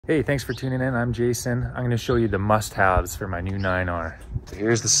Hey, thanks for tuning in. I'm Jason. I'm going to show you the must-haves for my new 9R. So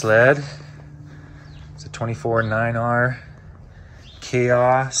here's the sled. It's a 24 9R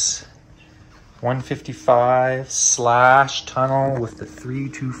Khaos 155 slash tunnel with the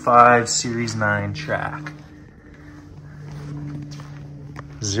 325 Series 9 track.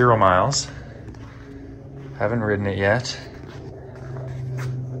 0 miles. Haven't ridden it yet.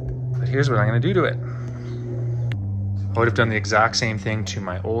 But here's what I'm going to do to it. I would have done the exact same thing to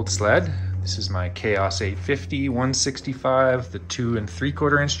my old sled. This is my Khaos 850 165, the 2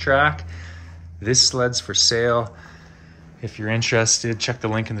 3/4 inch track. This sled's for sale. If you're interested, check the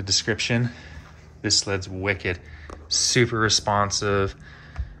link in the description. This sled's wicked, super responsive,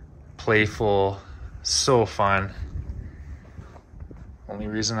 playful, so fun. Only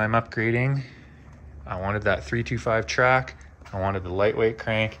reason I'm upgrading, I wanted that 325 track, I wanted the lightweight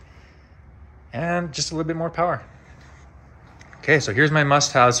crank, and just a little bit more power. Okay, so here's my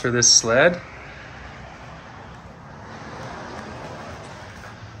must-haves for this sled.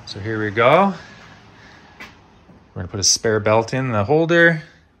 So here we go. We're gonna put a spare belt in the holder.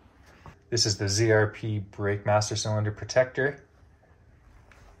 This is the ZRP brake master cylinder protector.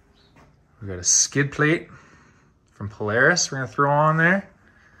 We got a skid plate from Polaris we're gonna throw on there.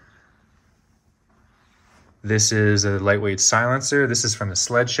 This is a lightweight silencer. This is from the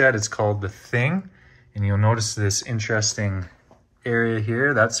sled shed. It's called the Thing. And you'll notice this interesting area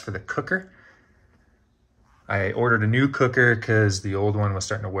here, that's for the cooker. I ordered a new cooker because the old one was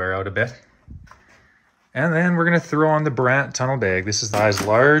starting to wear out a bit. And then we're gonna throw on the Brandt tunnel bag. This is size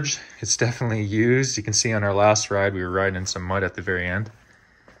large. It's definitely used. You can see on our last ride, we were riding in some mud at the very end.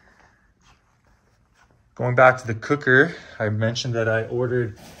 Going back to the cooker, I mentioned that I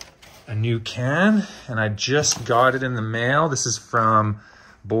ordered a new can and I just got it in the mail. This is from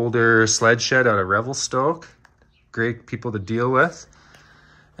Boulder Sled Shed out of Revelstoke. Great people to deal with.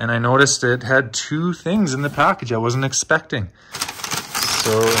 And I noticed it had 2 things in the package I wasn't expecting.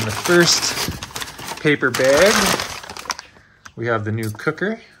 So in the first paper bag, we have the new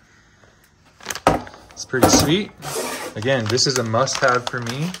cooker. It's pretty sweet. Again, this is a must-have for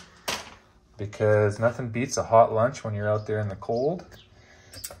me because nothing beats a hot lunch when you're out there in the cold.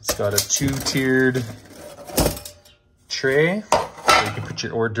 It's got a 2-tiered tray. So you can put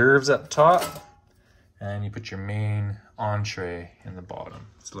your hors d'oeuvres up top. And you put your main entree in the bottom.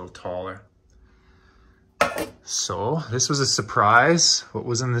 It's a little taller. So this was a surprise. What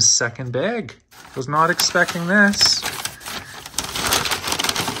was in this second bag? Was not expecting this.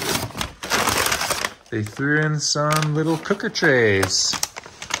 They threw in some little cooker trays.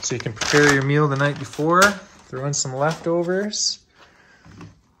 So you can prepare your meal the night before. Throw in some leftovers.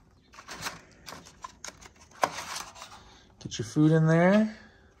 Get your food in there.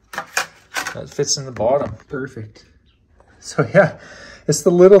 That fits in the bottom, perfect. So yeah, it's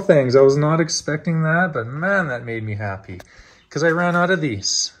the little things. I was not expecting that, but man, that made me happy because I ran out of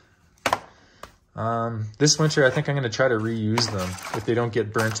these. This winter, I think I'm gonna try to reuse them if they don't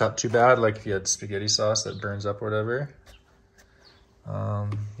get burnt up too bad, like if you had spaghetti sauce that burns up or whatever.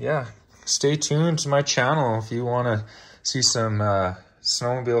 Yeah, stay tuned to my channel if you wanna see some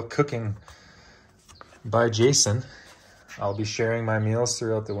snowmobile cooking by Jason. I'll be sharing my meals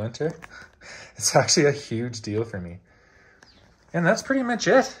throughout the winter. It's actually a huge deal for me. And that's pretty much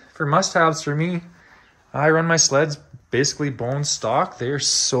it for must-haves for me. I run my sleds basically bone stock. They're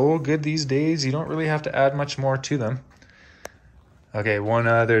so good these days. You don't really have to add much more to them. Okay, one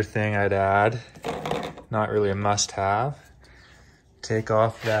other thing I'd add, not really a must-have. Take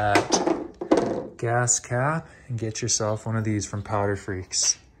off that gas cap and get yourself one of these from Powder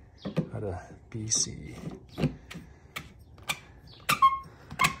Freaks out of BC.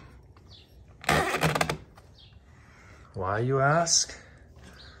 Why, you ask?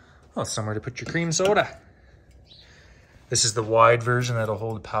 Well, somewhere to put your cream soda. This is the wide version that'll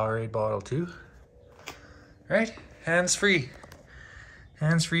hold a Powerade bottle too. Right? Hands-free.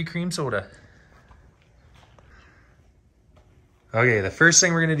 Hands-free cream soda. Okay, the first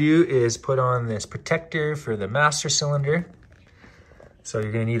thing we're gonna do is put on this protector for the master cylinder. So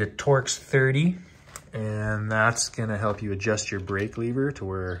you're gonna need a Torx 30, and that's gonna help you adjust your brake lever to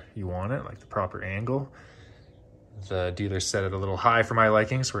where you want it, like the proper angle. The dealer set it a little high for my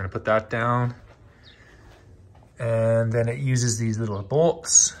liking, so we're gonna put that down. And then it uses these little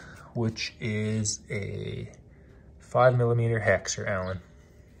bolts, which is a 5mm hex or Allen.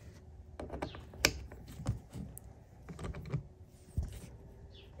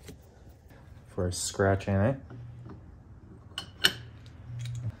 For scratching it.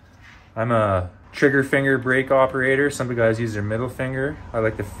 I'm a trigger finger brake operator. Some of the guys use their middle finger. I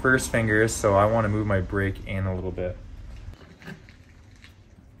like the first finger, so I want to move my brake in a little bit.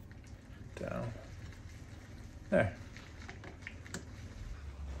 down. There.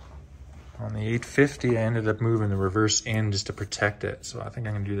 On the 850, I ended up moving the reverse in just to protect it. So I think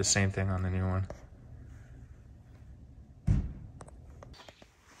I'm gonna do the same thing on the new one.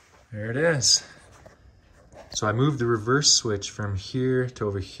 There it is. So I moved the reverse switch from here to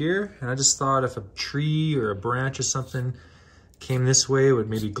over here, and I just thought if a tree or a branch or something came this way, it would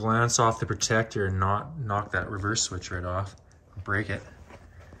maybe glance off the protector and not knock that reverse switch right off, or break it.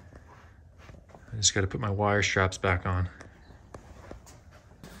 I just gotta put my wire straps back on.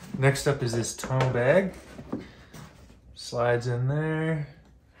 Next up is this tonneau bag. Slides in there.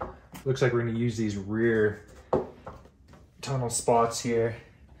 Looks like we're gonna use these rear tunnel spots here.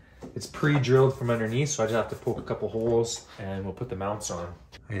 It's pre-drilled from underneath, so I just have to poke a couple holes and we'll put the mounts on.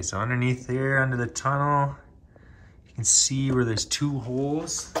 Okay, so underneath here, under the tunnel, you can see where there's 2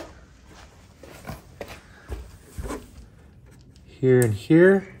 holes. Here and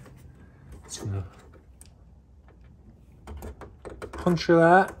here. Just gonna puncture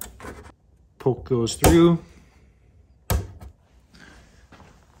that, poke those through.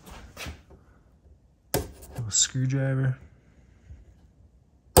 Little screwdriver.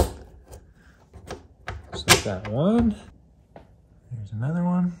 So that's that one. There's another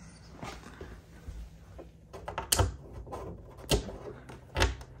one.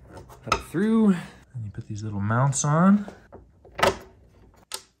 Up through, and you put these little mounts on.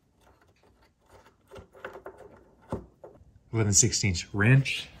 With a 16-inch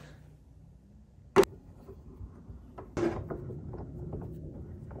wrench.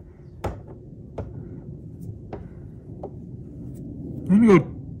 I'm gonna go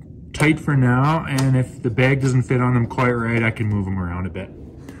tight for now, and if the bag doesn't fit on them quite right, I can move them around a bit.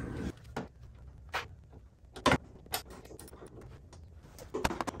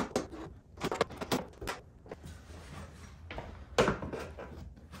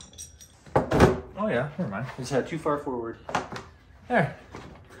 Oh yeah, never mind. I just had too far forward. There.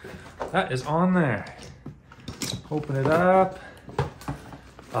 That is on there. Open it up.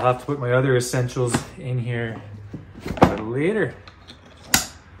 I'll have to put my other essentials in here a little later.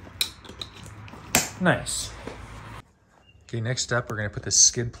 Nice. Okay, next up, we're gonna put the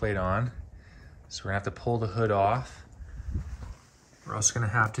skid plate on. So we're gonna have to pull the hood off. We're also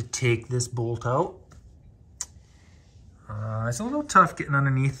gonna have to take this bolt out. It's a little tough getting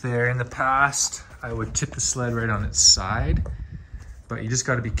underneath there. In the past, I would tip the sled right on its side, but you just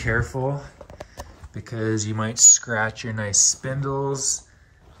gotta be careful because you might scratch your nice spindles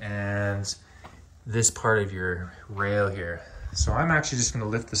and this part of your rail here. So I'm actually just gonna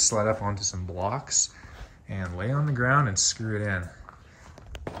lift the sled up onto some blocks and lay on the ground and screw it in.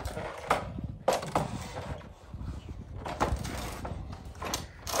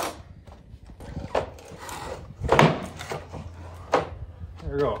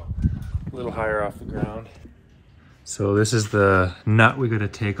 There we go, a little higher off the ground. So this is the nut we gotta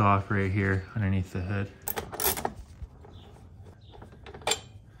take off right here underneath the hood.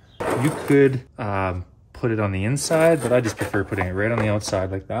 You could put it on the inside, but I just prefer putting it right on the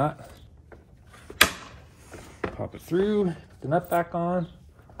outside like that. Pop it through, the nut back on.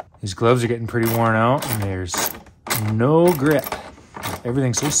 These gloves are getting pretty worn out and there's no grip.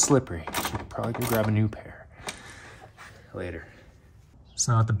 Everything's so slippery. Should probably go grab a new pair later.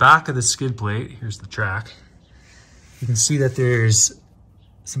 So now at the back of the skid plate, here's the track. You can see that there's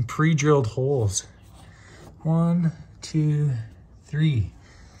some pre-drilled holes. 1, 2, 3.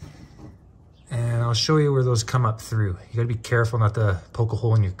 And I'll show you where those come up through. You gotta be careful not to poke a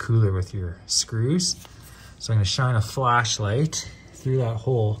hole in your cooler with your screws. So I'm gonna shine a flashlight through that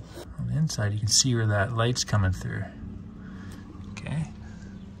hole. On the inside, you can see where that light's coming through. Okay.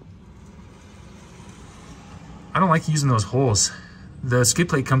 I don't like using those holes. The skid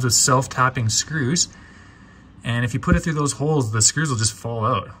plate comes with self-tapping screws. And if you put it through those holes, the screws will just fall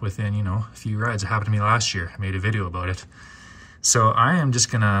out within, you know, a few rides. It happened to me last year. I made a video about it. So I am just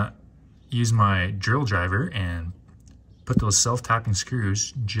gonna use my drill driver and put those self-tapping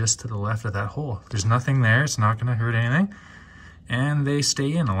screws just to the left of that hole. There's nothing there, it's not gonna hurt anything. And they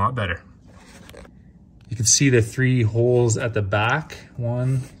stay in a lot better. You can see the 3 holes at the back,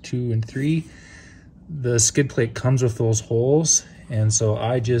 1, 2, and 3. The skid plate comes with those holes. And so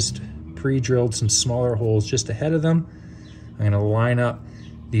I just pre-drilled some smaller holes just ahead of them. I'm gonna line up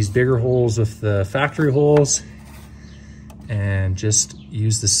these bigger holes with the factory holes and just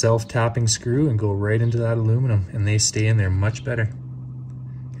use the self-tapping screw and go right into that aluminum, and they stay in there much better.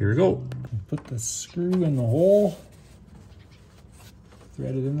 Here we go. Put the screw in the hole,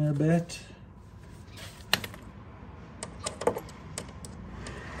 thread it in there a bit.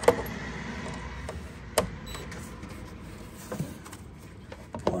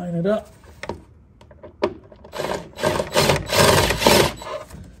 Line it up.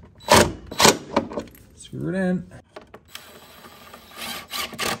 Screw it in.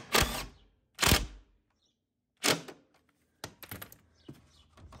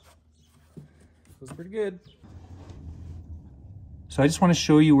 Feels pretty good. So I just want to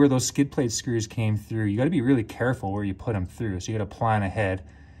show you where those skid plate screws came through. You got to be really careful where you put them through. So you got to plan ahead.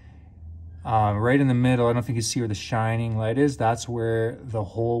 Right in the middle, I don't know if you can see where the shining light is. That's where the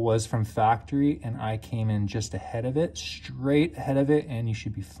hole was from factory, and I came in just ahead of it, straight ahead of it, and you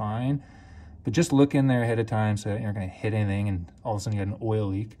should be fine. But just look in there ahead of time so that you're not going to hit anything, and all of a sudden you got an oil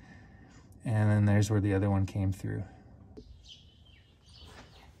leak. And then there's where the other one came through.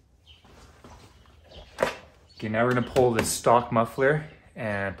 Okay, now we're going to pull this stock muffler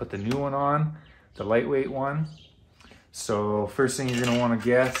and put the new one on, the lightweight one. So first thing you're going to want to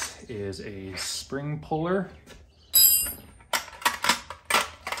get is a spring puller.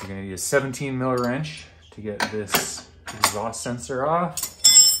 You're going to need a 17 mil wrench to get this exhaust sensor off.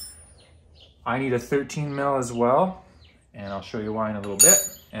 I need a 13 mil as well, and I'll show you why in a little bit.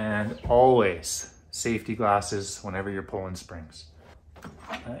 And always safety glasses whenever you're pulling springs.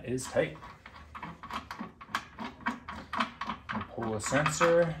 That is tight. And pull the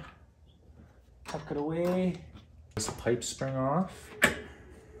sensor, tuck it away. This pipe spring off.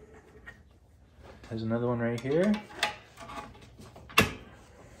 There's another one right here.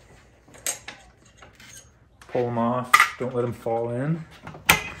 Pull them off, don't let them fall in.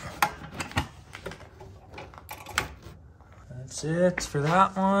 That's it for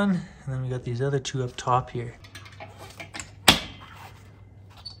that one. And then we got these other two up top here.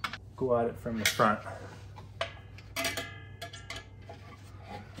 Go at it from the front.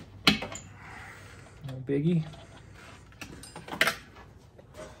 No biggie.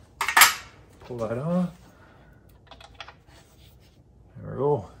 Pull that off. There we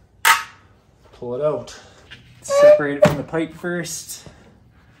go. Pull it out. Separate it from the pipe first.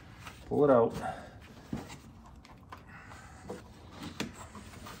 Pull it out.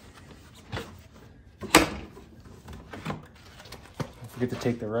 Don't forget to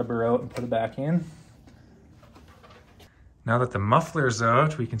take the rubber out and put it back in. Now that the muffler's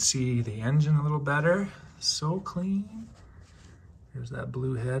out, we can see the engine a little better. So clean. Here's that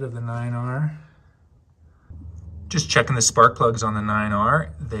blue head of the 9R. Just checking the spark plugs on the 9R.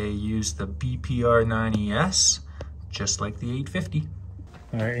 They use the BPR 9ES, just like the 850.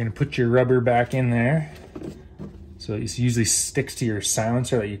 All right, you're gonna put your rubber back in there. So it usually sticks to your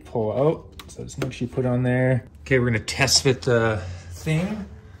silencer that you pull out. So just make sure you put on there. Okay, we're gonna test fit the thing.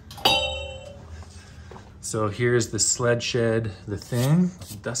 So here's the sled shed, the thing,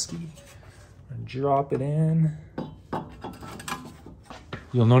 it's dusty. Drop it in.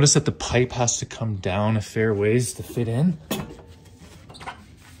 You'll notice that the pipe has to come down a fair ways to fit in.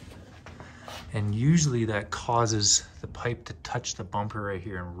 And usually that causes the pipe to touch the bumper right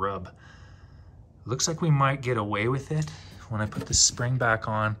here and rub. Looks like we might get away with it. When I put the spring back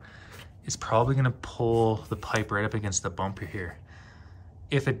on, it's probably gonna pull the pipe right up against the bumper here.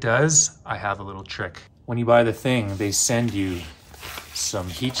 If it does, I have a little trick. When you buy the thing, they send you some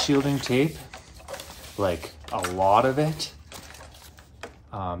heat shielding tape, like a lot of it.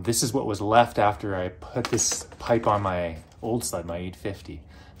 This is what was left after I put this pipe on my old sled, my 850.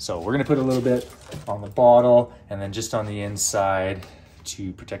 So we're gonna put a little bit on the bottle and then just on the inside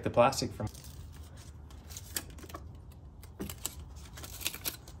to protect the plastic from.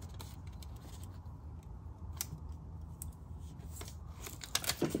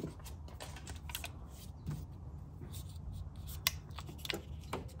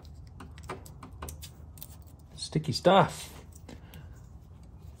 Sticky stuff.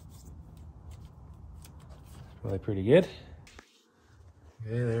 Really pretty good.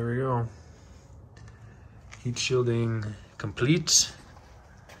 Okay, there we go. Heat shielding complete.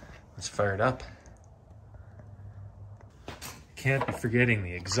 Let's fire it up. Can't be forgetting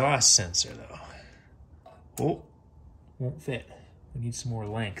the exhaust sensor though. Oh, won't fit. We need some more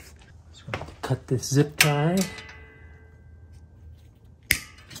length. So we're gonna cut this zip tie.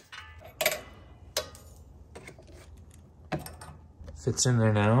 Fits in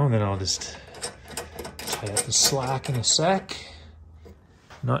there now, and then I'll just tie up the slack in a sec.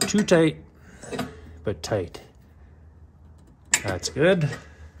 Not too tight, but tight. That's good.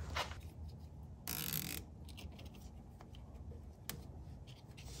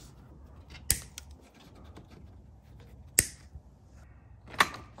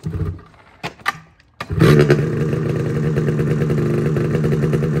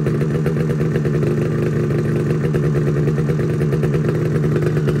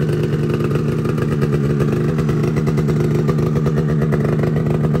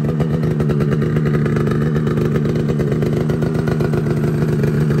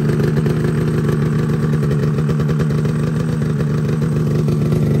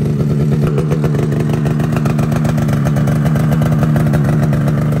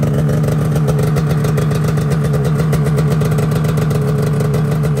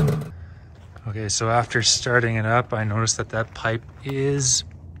 so after starting it up, I noticed that that pipe is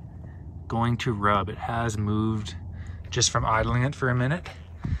going to rub. It has moved just from idling it for a minute.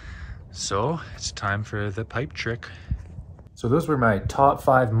 So it's time for the pipe trick. So those were my top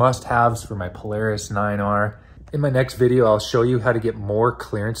 5 must-haves for my Polaris 9R. In my next video, I'll show you how to get more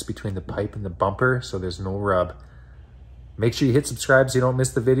clearance between the pipe and the bumper so there's no rub. Make sure you hit subscribe so you don't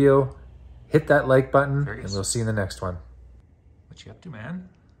miss the video. Hit that like button, and we'll see you in the next one. What you up to, man?